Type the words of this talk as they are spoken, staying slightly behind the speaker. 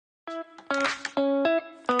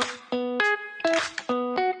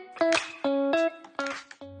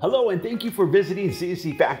Hello and thank you for visiting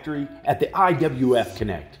CNC Factory at the IWF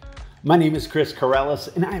Connect. My name is Chris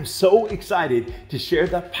Corrales and I am so excited to share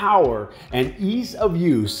the power and ease of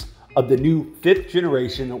use of the new 5th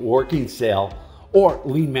generation working cell or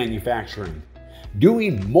lean manufacturing.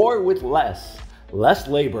 Doing more with less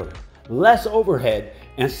labor, less overhead,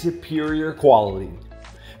 and superior quality.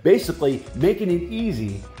 Basically making it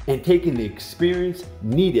easy and taking the experience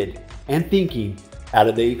needed and thinking out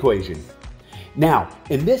of the equation. Now,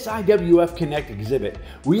 in this IWF Connect exhibit,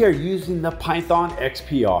 we are using the Python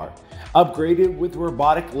XPR, upgraded with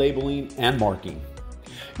robotic labeling and marking.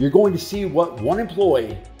 You're going to see what one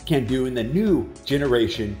employee can do in the new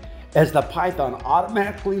generation as the Python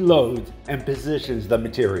automatically loads and positions the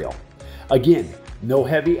material. Again, no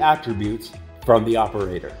heavy attributes from the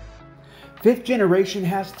operator. 5th generation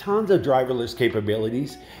has tons of driverless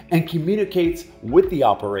capabilities and communicates with the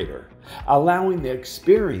operator, allowing the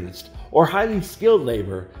experienced or highly skilled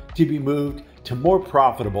labor to be moved to more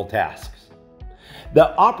profitable tasks.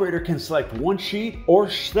 The operator can select one sheet or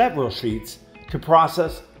several sheets to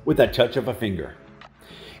process with a touch of a finger.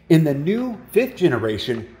 In the new 5th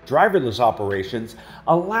generation, driverless operations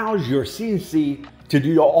allows your CNC to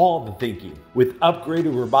do all the thinking. With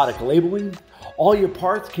upgraded robotic labeling, all your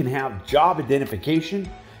parts can have job identification,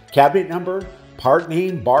 cabinet number, part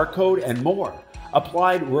name, barcode, and more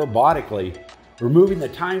applied robotically, removing the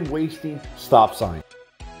time-wasting stop sign.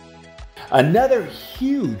 Another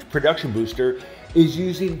huge production booster is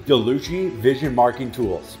using Deluci vision marking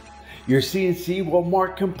tools. Your CNC will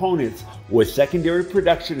mark components with secondary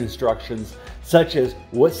production instructions such as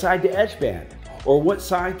what side to edge band or what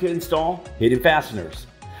side to install hidden fasteners.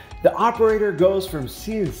 The operator goes from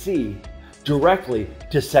CNC directly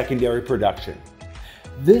to secondary production.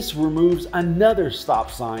 This removes another stop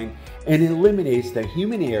sign and eliminates the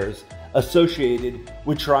human errors associated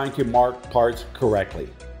with trying to mark parts correctly.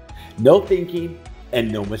 No thinking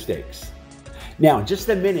and no mistakes. Now, in just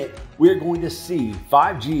a minute, we're going to see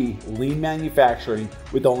 5G lean manufacturing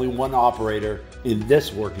with only one operator in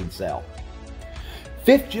this working cell.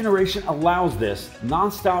 5th generation allows this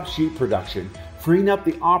non-stop sheet production, freeing up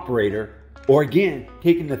the operator, or again,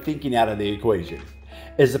 taking the thinking out of the equation,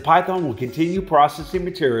 as the Python will continue processing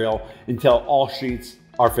material until all sheets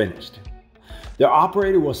are finished. The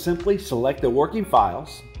operator will simply select the working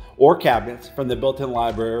files or cabinets from the built-in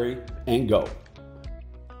library and go.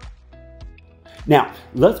 Now,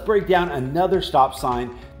 let's break down another stop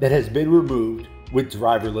sign that has been removed with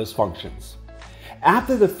driverless functions.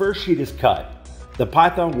 After the first sheet is cut, the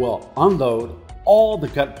Python will unload all the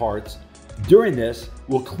cut parts. During this,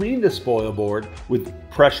 we'll clean the spoil board with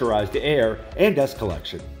pressurized air and dust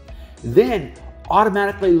collection. Then,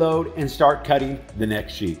 automatically load and start cutting the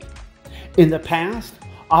next sheet. In the past,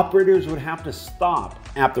 operators would have to stop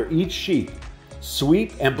after each sheet,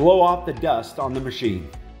 sweep and blow off the dust on the machine.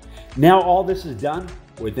 Now all this is done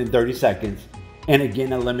within 30 seconds and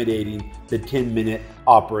again eliminating the 10-minute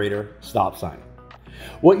operator stop sign.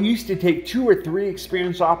 What used to take 2 or 3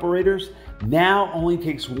 experienced operators now only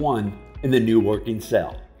takes 1 in the new working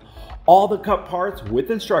cell. All the cut parts with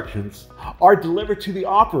instructions are delivered to the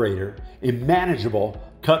operator in manageable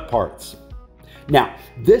cut parts. Now,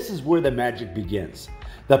 this is where the magic begins.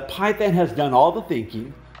 The Python has done all the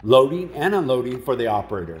thinking, loading and unloading for the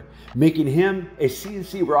operator, making him a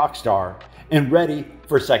CNC rock star and ready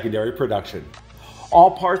for secondary production.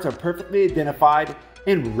 All parts are perfectly identified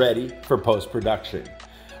and ready for post-production.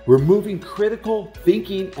 Removing critical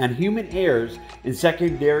thinking and human errors in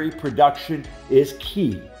secondary production is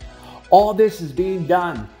key. All this is being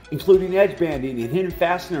done, including edge banding and hidden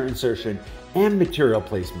fastener insertion and material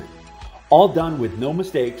placement. All done with no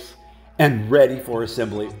mistakes and ready for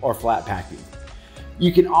assembly or flat packing.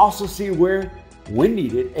 You can also see where, when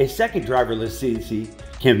needed, a second driverless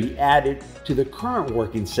CNC can be added to the current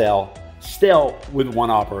working cell, still with one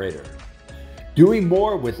operator. Doing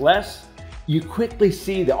more with less, you quickly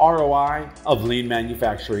see the ROI of lean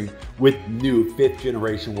manufacturing with new 5th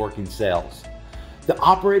generation working cells. The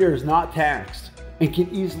operator is not taxed and can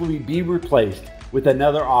easily be replaced with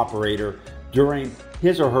another operator during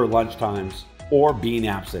his or her lunch times or being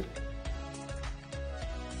absent.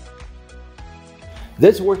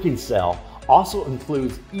 This working cell also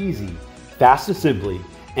includes easy, fast assembly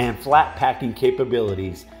and flat packing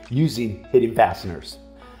capabilities using hidden fasteners.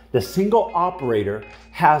 The single operator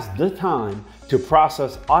has the time to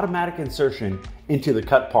process automatic insertion into the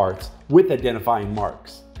cut parts with identifying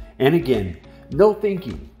marks. And again, no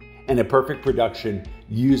thinking and a perfect production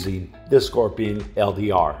using the Scorpion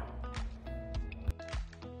LDR.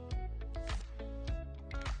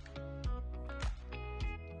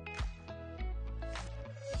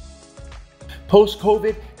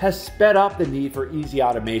 Post-COVID has sped up the need for easy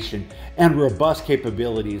automation and robust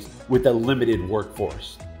capabilities with a limited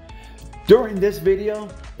workforce. During this video,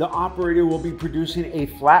 the operator will be producing a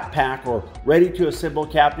flat pack or ready-to-assemble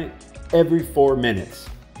cabinet every 4 minutes.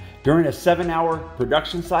 During a 7-hour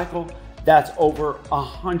production cycle, that's over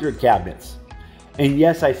 100 cabinets. And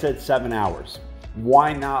yes, I said 7 hours.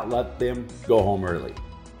 Why not let them go home early?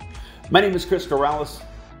 My name is Chris Corrales,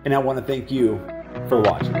 and I want to thank you for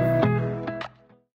watching.